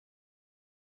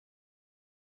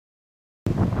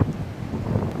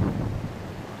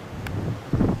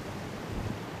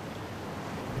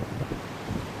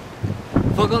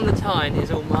Fog on the Tyne is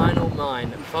all mine, all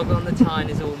mine. Fog on the Tyne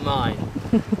is all mine.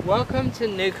 Welcome to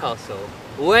Newcastle.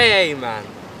 Way, man.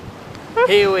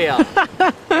 Here we are.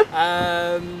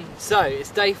 So it's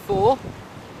day 4.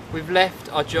 We've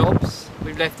left our jobs.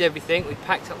 We've left everything. We've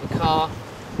packed up the car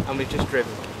and we've just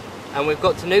driven. And we've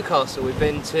got to Newcastle. We've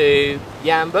been to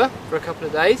Yamba for a couple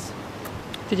of days.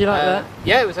 Did you like that?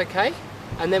 Yeah, it was okay.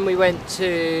 And then we went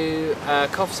to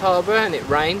Coffs Harbour and it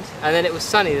rained. And then it was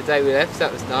sunny the day we left, so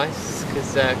that was nice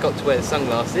because I got to wear the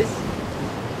sunglasses.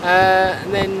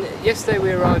 And then yesterday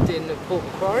we arrived in Port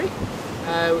Macquarie,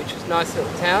 which was a nice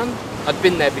little town. I'd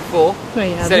been there before,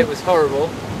 said it was horrible.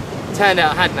 Turned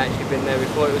out I hadn't actually been there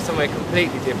before, it was somewhere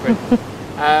completely different.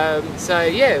 So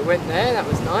yeah, went there, that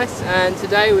was nice. And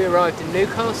today we arrived in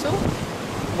Newcastle.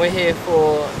 We're here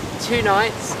for 2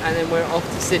 nights and then we're off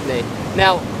to Sydney.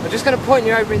 Now, I'm just going to point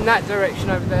you over in that direction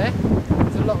over there.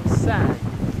 There's a lot of sand.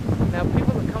 Now,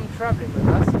 people that come travelling with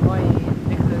us, i.e.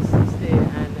 Nicholas, Steer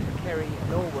and Kerry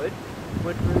Norwood,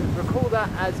 would recall that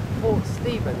as Port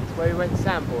Stephens, where we went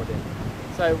sandboarding.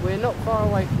 So we're not far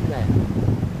away from there,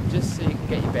 just so you can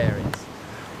get your bearings.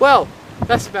 Well,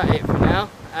 that's about it for now,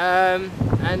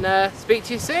 and speak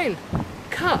to you soon.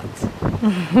 Cut!